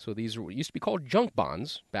 So these used to be called junk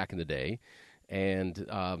bonds back in the day, and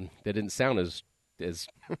they didn't sound as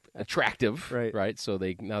attractive, right? So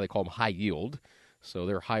now they call them high yield. So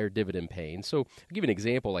they're higher dividend paying. So I'll give you an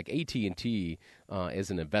example, like AT&T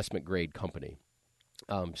is an investment grade company.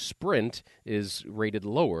 Sprint is rated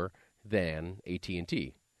lower than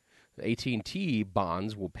AT&T. AT&T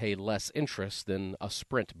bonds will pay less interest than a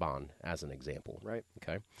Sprint bond, as an example. Right.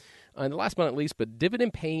 Okay. And last but not least, but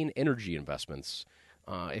dividend-paying energy investments.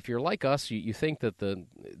 If you're like us, you think that the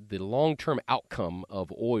long-term outcome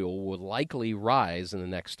of oil will likely rise in the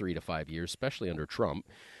next 3 to 5 years, especially under Trump.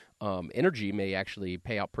 Energy may actually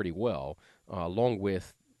pay out pretty well, along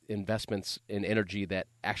with investments in energy that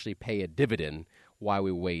actually pay a dividend while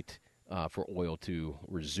we wait for oil to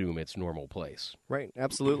resume its normal place. Right,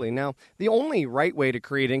 absolutely. Now, the only right way to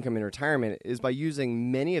create income in retirement is by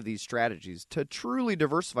using many of these strategies to truly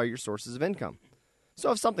diversify your sources of income.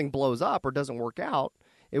 So if something blows up or doesn't work out,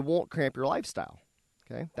 it won't cramp your lifestyle.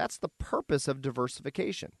 Okay, that's the purpose of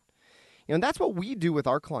diversification. And that's what we do with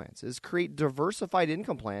our clients, is create diversified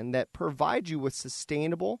income plan that provides you with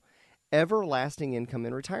sustainable, everlasting income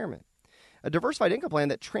in retirement. A diversified income plan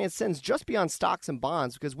that transcends just beyond stocks and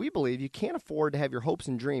bonds, because we believe you can't afford to have your hopes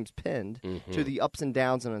and dreams pinned to the ups and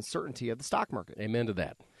downs and uncertainty of the stock market. Amen to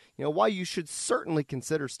that. While you should certainly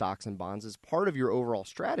consider stocks and bonds as part of your overall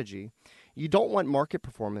strategy, you don't want market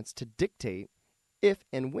performance to dictate if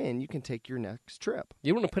and when you can take your next trip.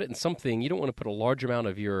 You want to put it in something, you don't want to put a large amount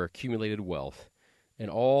of your accumulated wealth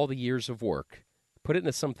and all the years of work, put it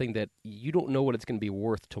into something that you don't know what it's going to be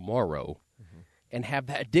worth tomorrow, and have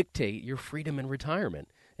that dictate your freedom in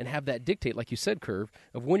retirement, and have that dictate, like you said, Curve,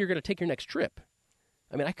 of when you're going to take your next trip.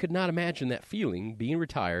 I mean, I could not imagine that feeling, being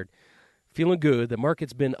retired, feeling good. The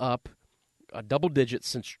market's been up double digits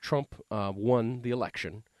since Trump won the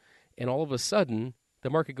election, and all of a sudden, the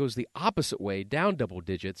market goes the opposite way, down double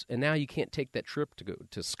digits, and now you can't take that trip to go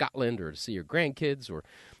to Scotland or to see your grandkids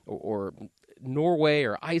or Norway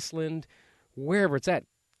or Iceland, wherever it's at,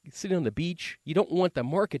 sitting on the beach. You don't want the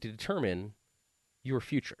market to determine your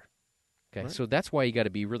future. Okay, right. So that's why you got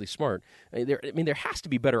to be really smart. There has to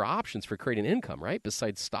be better options for creating income, right?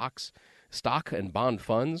 Besides stock and bond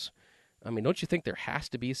funds. Don't you think there has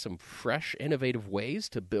to be some fresh, innovative ways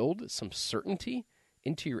to build some certainty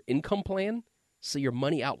into your income plan so your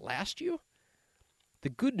money outlasts you? The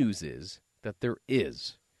good news is that there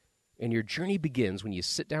is. And your journey begins when you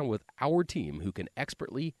sit down with our team who can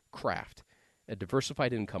expertly craft a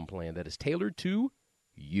diversified income plan that is tailored to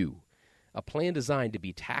you. A plan designed to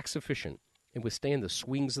be tax efficient and withstand the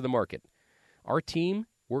swings of the market. Our team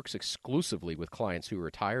works exclusively with clients who are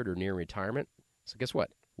retired or near retirement. So guess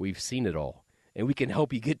what? We've seen it all, and we can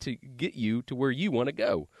help you get you to where you want to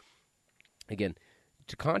go. Again,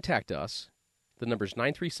 to contact us, the number is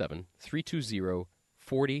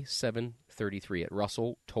 937-320-4733 at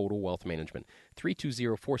Russell Total Wealth Management,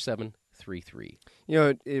 320-4733.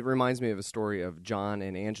 It reminds me of a story of John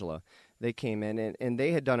and Angela. They came in, and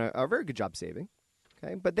they had done a very good job saving,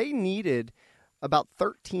 okay? But they needed about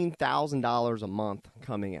 $13,000 a month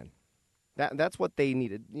coming in. That's what they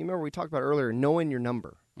needed. You remember we talked about earlier, knowing your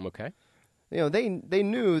number. Okay. They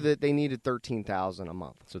knew that they needed $13,000 a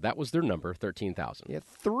month. So that was their number, $13,000. Yeah,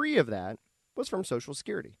 3 of that was from Social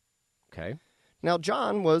Security. Okay. Now,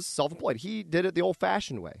 John was self-employed. He did it the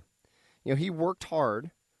old-fashioned way. He worked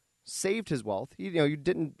hard, saved his wealth. He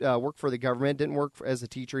didn't work for the government, didn't work as a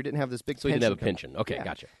teacher. He didn't have this big pension. So he didn't have a pension. Okay, yeah.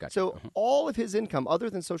 Gotcha. So all of his income, other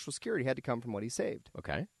than Social Security, had to come from what he saved.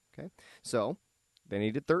 Okay. So they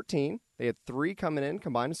needed 13. They had 3 coming in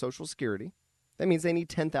combined with Social Security. That means they need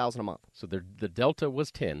 $10,000 a month. So the delta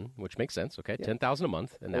was 10, which makes sense. Okay, yeah. $10,000 a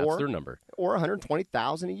month, and that's their number. Or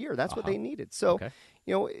 $120,000 a year. That's what they needed. So,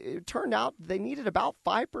 it turned out they needed about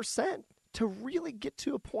 5% to really get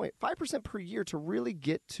to a point, 5% per year to really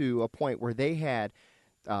get to a point where they had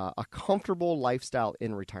a comfortable lifestyle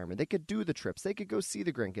in retirement. They could do the trips. They could go see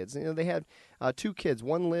the grandkids. They had 2 kids.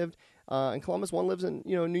 One lived in Columbus. One lives in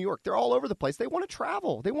New York. They're all over the place. They want to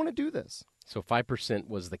travel. They want to do this. So 5%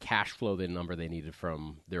 was the cash flow, the number they needed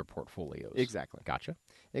from their portfolios. Exactly. Gotcha.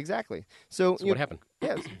 Exactly. So what happened?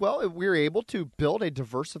 Yes. Well, we were able to build a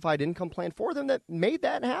diversified income plan for them that made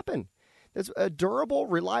that happen. It's a durable,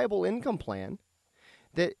 reliable income plan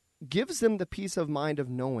that gives them the peace of mind of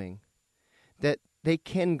knowing that they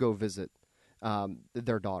can go visit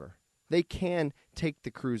their daughter. They can take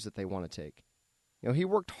the cruise that they want to take. He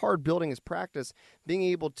worked hard building his practice, being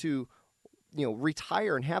able to,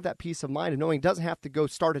 retire and have that peace of mind of knowing he doesn't have to go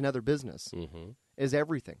start another business is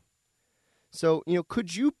everything. So,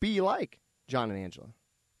 could you be like John and Angela?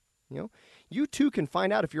 You too can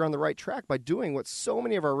find out if you're on the right track by doing what so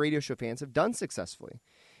many of our radio show fans have done successfully.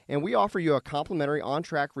 And we offer you a complimentary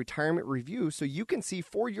on-track retirement review so you can see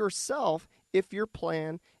for yourself if your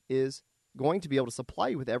plan is going to be able to supply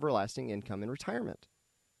you with everlasting income in retirement.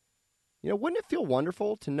 Wouldn't it feel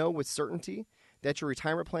wonderful to know with certainty that your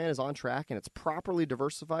retirement plan is on track and it's properly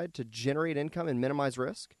diversified to generate income and minimize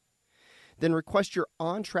risk? Then request your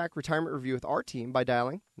on-track retirement review with our team by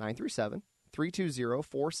dialing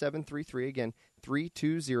 937-320-4733. Again,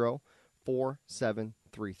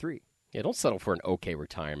 320-4733. Yeah, don't settle for an okay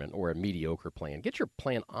retirement or a mediocre plan. Get your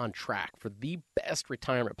plan on track for the best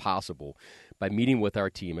retirement possible by meeting with our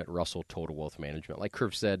team at Russell Total Wealth Management. Like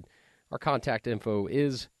Curve said, our contact info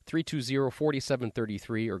is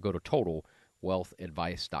 320-4733 or go to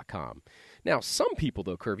totalwealthadvice.com. Now, some people,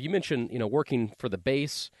 though, Curve, you mentioned, working for the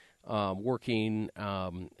base, working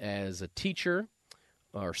as a teacher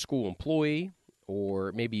or school employee,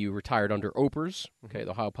 or maybe you retired under OPRS, the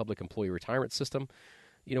Ohio Public Employee Retirement System.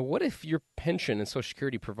 What if your pension and Social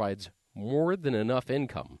Security provides more than enough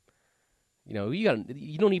income?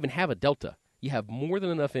 You don't even have a delta. You have more than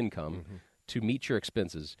enough income to meet your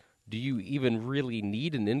expenses. Do you even really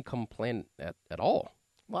need an income plan at all?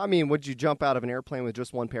 Well, would you jump out of an airplane with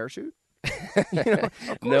just one parachute?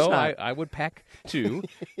 No, I would pack two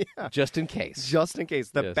just in case. Just in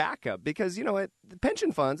case. The backup. Because, the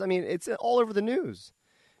pension funds, it's all over the news.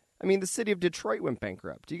 The city of Detroit went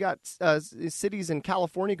bankrupt. You got cities in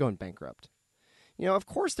California going bankrupt. Of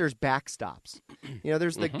course there's backstops.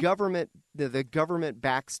 There's the government the government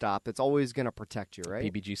backstop that's always going to protect you,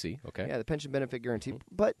 right? PBGC, okay. Yeah, the pension benefit guarantee.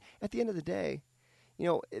 But at the end of the day,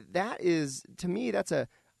 that is, to me, that's a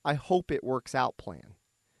I hope it works out plan.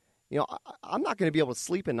 I'm not going to be able to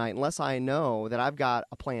sleep at night unless I know that I've got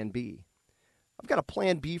a plan B. I've got a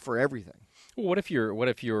plan B for everything. Well, what if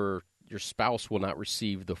your spouse will not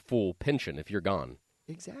receive the full pension if you're gone?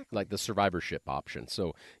 Exactly. Like the survivorship option.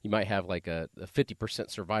 So you might have like a 50%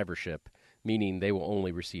 survivorship, meaning they will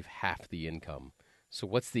only receive half the income. So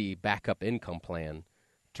what's the backup income plan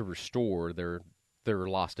to restore their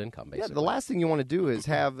lost income, basically? Yeah, the last thing you want to do is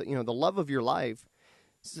have, the love of your life.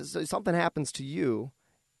 So something happens to you,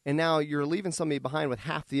 and now you're leaving somebody behind with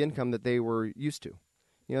half the income that they were used to.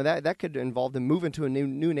 That could involve them moving to a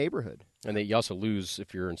new neighborhood. And you also lose,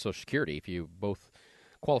 if you're in Social Security, if you both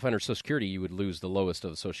qualify under Social Security, you would lose the lowest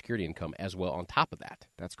of the Social Security income as well on top of that.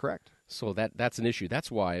 That's correct. So that's an issue.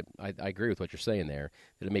 That's why I agree with what you're saying there,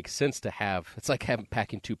 that it makes sense to have, it's like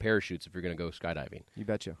packing two parachutes if you're going to go skydiving. You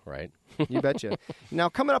betcha. Right? You betcha. Now,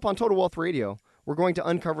 coming up on Total Wealth Radio, we're going to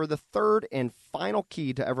uncover the third and final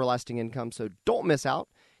key to everlasting income, so don't miss out.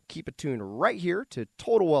 Keep it tuned right here to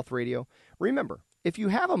Total Wealth Radio. Remember, if you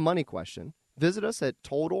have a money question, visit us at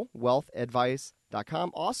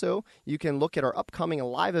totalwealthadvice.com. Also, you can look at our upcoming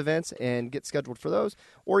live events and get scheduled for those,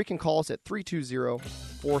 or you can call us at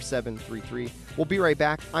 320-4733. We'll be right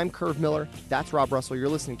back. I'm Curve Miller. That's Rob Russell. You're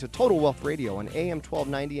listening to Total Wealth Radio on AM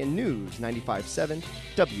 1290 and News 95.7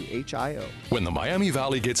 WHIO. When the Miami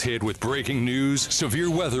Valley gets hit with breaking news,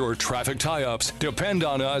 severe weather, or traffic tie-ups, depend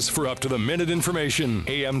on us for up-to-the-minute information.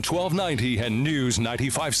 AM 1290 and News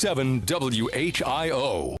 95.7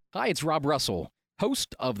 WHIO. Hi, it's Rob Russell,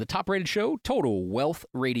 host of the top-rated show, Total Wealth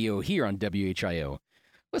Radio, here on WHIO.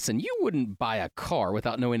 Listen, you wouldn't buy a car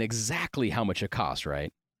without knowing exactly how much it costs,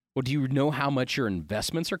 right? Well, do you know how much your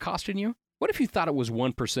investments are costing you? What if you thought it was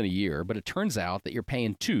 1% a year, but it turns out that you're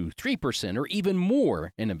paying 2%, 3%, or even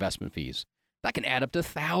more in investment fees? That can add up to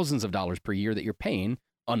thousands of dollars per year that you're paying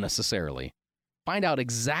unnecessarily. Find out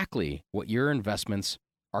exactly what your investments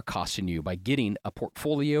are costing you by getting a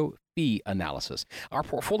portfolio fee analysis. Our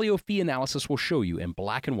portfolio fee analysis will show you in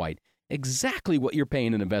black and white exactly what you're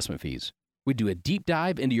paying in investment fees. We do a deep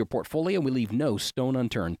dive into your portfolio and we leave no stone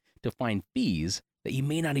unturned to find fees that you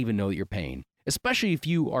may not even know that you're paying. Especially if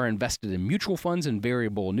you are invested in mutual funds and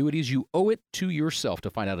variable annuities, you owe it to yourself to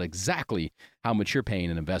find out exactly how much you're paying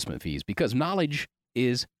in investment fees, because knowledge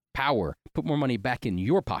is Power. Put more money back in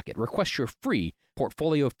your pocket. Request your free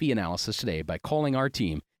portfolio fee analysis today by calling our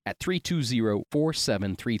team at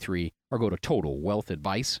 320-4733 or go to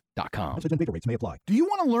TotalWealthAdvice.com. Rates may apply. Do you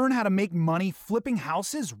want to learn how to make money flipping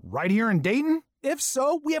houses right here in Dayton? If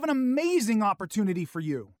so, we have an amazing opportunity for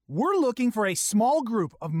you. We're looking for a small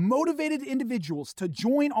group of motivated individuals to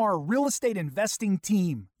join our real estate investing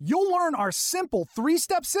team. You'll learn our simple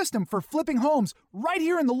 3-step system for flipping homes right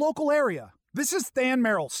here in the local area. This is Than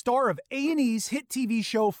Merrill, star of A&E's hit TV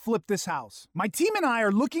show Flip This House. My team and I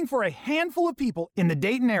are looking for a handful of people in the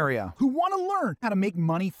Dayton area who want to learn how to make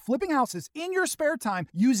money flipping houses in your spare time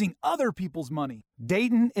using other people's money.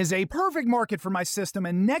 Dayton is a perfect market for my system,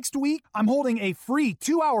 and next week I'm holding a free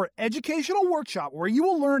 2-hour educational workshop where you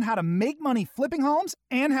will learn how to make money flipping homes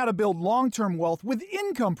and how to build long-term wealth with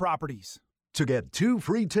income properties. To get 2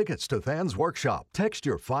 free tickets to Than's workshop, text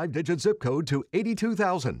your 5-digit zip code to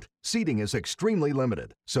 82,000. Seating is extremely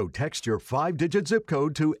limited, so text your 5-digit zip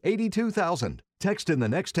code to 82,000. Text in the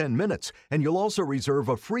next 10 minutes, and you'll also reserve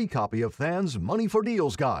a free copy of Than's Money for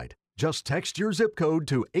Deals guide. Just text your zip code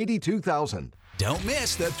to 82,000. Don't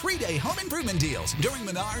miss the 3-day home improvement deals during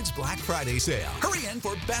Menards Black Friday sale. Hurry in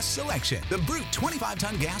for best selection. The Brute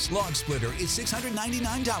 25-ton gas log splitter is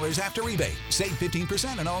 $699 after rebate. Save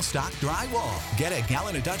 15% on all stock drywall. Get a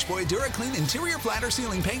gallon of Dutch Boy DuraClean interior flatter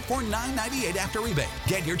ceiling paint for $9.98 after rebate.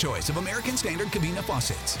 Get your choice of American Standard Cabina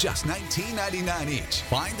faucets, just $19.99 each.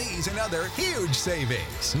 Find these and other huge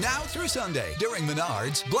savings now through Sunday during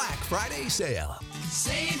Menards Black Friday sale.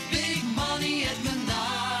 Save big money at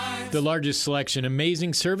Menards. The largest selection,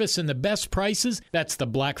 amazing service, and the best prices. That's the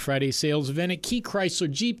Black Friday sales event at Key Chrysler,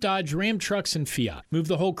 Jeep, Dodge, Ram trucks, and Fiat. Move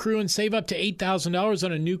the whole crew and save up to $8,000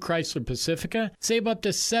 on a new Chrysler Pacifica. Save up to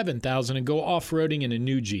 $7,000 and go off-roading in a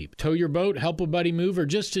new Jeep. Tow your boat, help a buddy move, or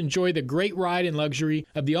just enjoy the great ride and luxury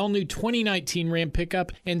of the all-new 2019 Ram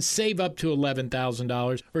pickup and save up to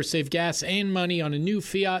 $11,000 or save gas and money on a new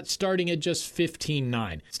Fiat starting at just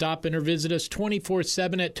 $15,900. Stop in or visit us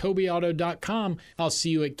 24/7 at TobyAuto.com. I'll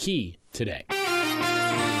see you at Key today.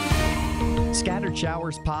 Scattered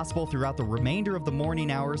showers possible throughout the remainder of the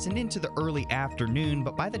morning hours and into the early afternoon,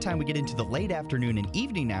 but by the time we get into the late afternoon and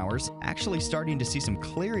evening hours, actually starting to see some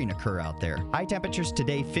clearing occur out there. High temperatures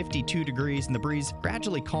today, 52 degrees, and the breeze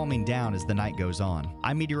gradually calming down as the night goes on.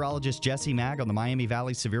 I'm meteorologist Jesse Mag on the Miami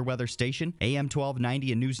Valley Severe Weather Station, AM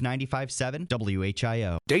 1290 and News 95.7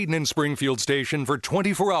 WHIO. Dayton and Springfield station for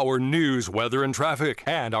 24-hour news, weather, and traffic,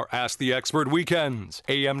 and our Ask the Expert weekends.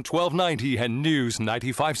 AM 1290 and News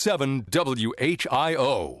 95.7 WHIO.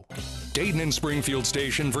 Dayton and Springfield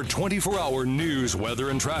station for 24-hour news, weather,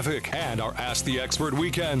 and traffic, and our Ask the Expert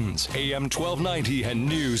weekends. AM 1290 and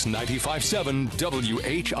News 95.7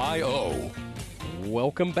 WHIO.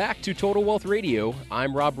 Welcome back to Total Wealth Radio.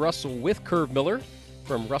 I'm Rob Russell with Curve Miller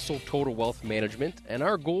from Russell Total Wealth Management, and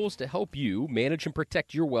our goal is to help you manage and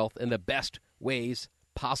protect your wealth in the best ways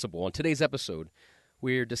possible. On today's episode,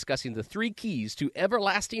 we're discussing the 3 keys to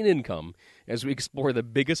everlasting income as we explore the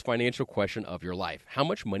biggest financial question of your life. How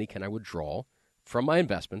much money can I withdraw from my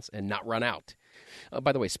investments and not run out?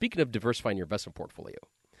 By the way, speaking of diversifying your investment portfolio,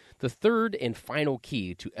 the third and final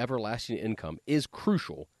key to everlasting income is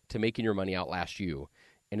crucial to making your money outlast you,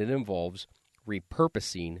 and it involves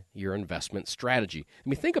repurposing your investment strategy. I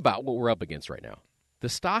mean, think about what we're up against right now. The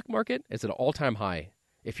stock market is at an all-time high.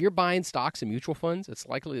 If you're buying stocks and mutual funds, it's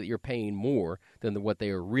likely that you're paying more than what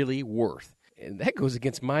they are really worth. And that goes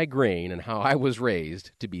against my grain and how I was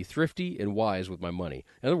raised to be thrifty and wise with my money.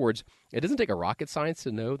 In other words, it doesn't take a rocket science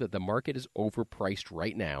to know that the market is overpriced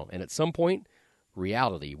right now. And at some point,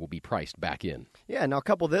 reality will be priced back in. Yeah, now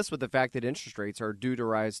couple this with the fact that interest rates are due to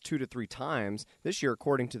rise 2 to 3 times this year,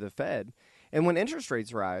 according to the Fed. And when interest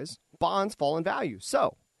rates rise, bonds fall in value.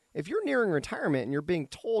 So if you're nearing retirement and you're being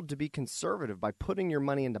told to be conservative by putting your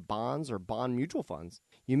money into bonds or bond mutual funds,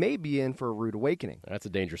 you may be in for a rude awakening. That's a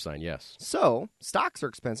danger sign, yes. So stocks are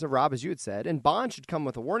expensive, Rob, as you had said, and bonds should come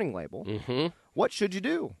with a warning label. Mm-hmm. What should you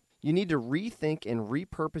do? You need to rethink and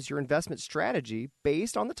repurpose your investment strategy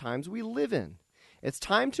based on the times we live in. It's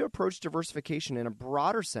time to approach diversification in a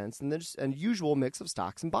broader sense than just a usual mix of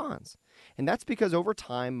stocks and bonds. And that's because over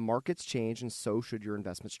time, markets change, and so should your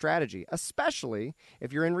investment strategy, especially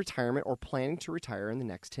if you're in retirement or planning to retire in the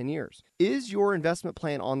next 10 years. Is your investment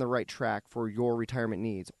plan on the right track for your retirement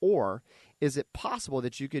needs, or is it possible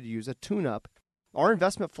that you could use a tune-up? Our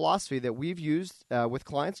investment philosophy that we've used with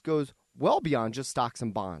clients goes well beyond just stocks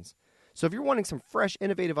and bonds. So if you're wanting some fresh,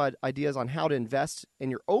 innovative ideas on how to invest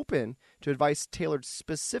and you're open to advice tailored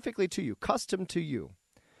specifically to you, custom to you,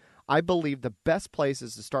 I believe the best place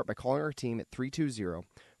is to start by calling our team at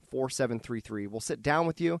 220-4733. We'll sit down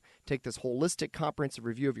with you, take this holistic, comprehensive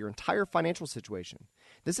review of your entire financial situation.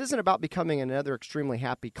 This isn't about becoming another extremely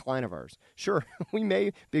happy client of ours. Sure, we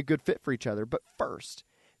may be a good fit for each other, but first,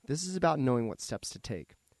 this is about knowing what steps to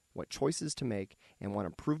take, what choices to make, and what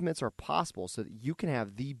improvements are possible so that you can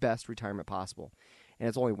have the best retirement possible. And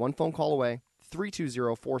it's only one phone call away,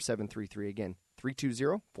 320-4733. Again,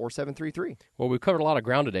 320-4733. Well, we've covered a lot of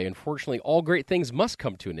ground today. Unfortunately, all great things must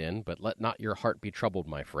come to an end, but let not your heart be troubled,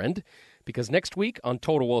 my friend, because next week on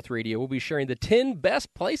Total Wealth Radio, we'll be sharing the 10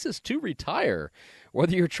 best places to retire.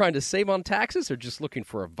 Whether you're trying to save on taxes or just looking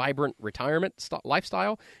for a vibrant retirement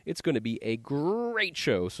lifestyle, it's going to be a great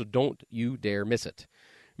show, so don't you dare miss it.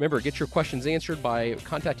 Remember, get your questions answered by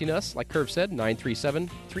contacting us, like Curve said,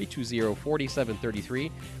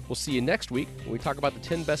 937-320-4733. We'll see you next week when we talk about the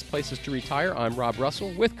 10 best places to retire. I'm Rob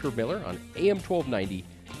Russell with Curve Miller on AM 1290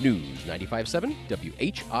 News 95.7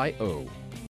 WHIO.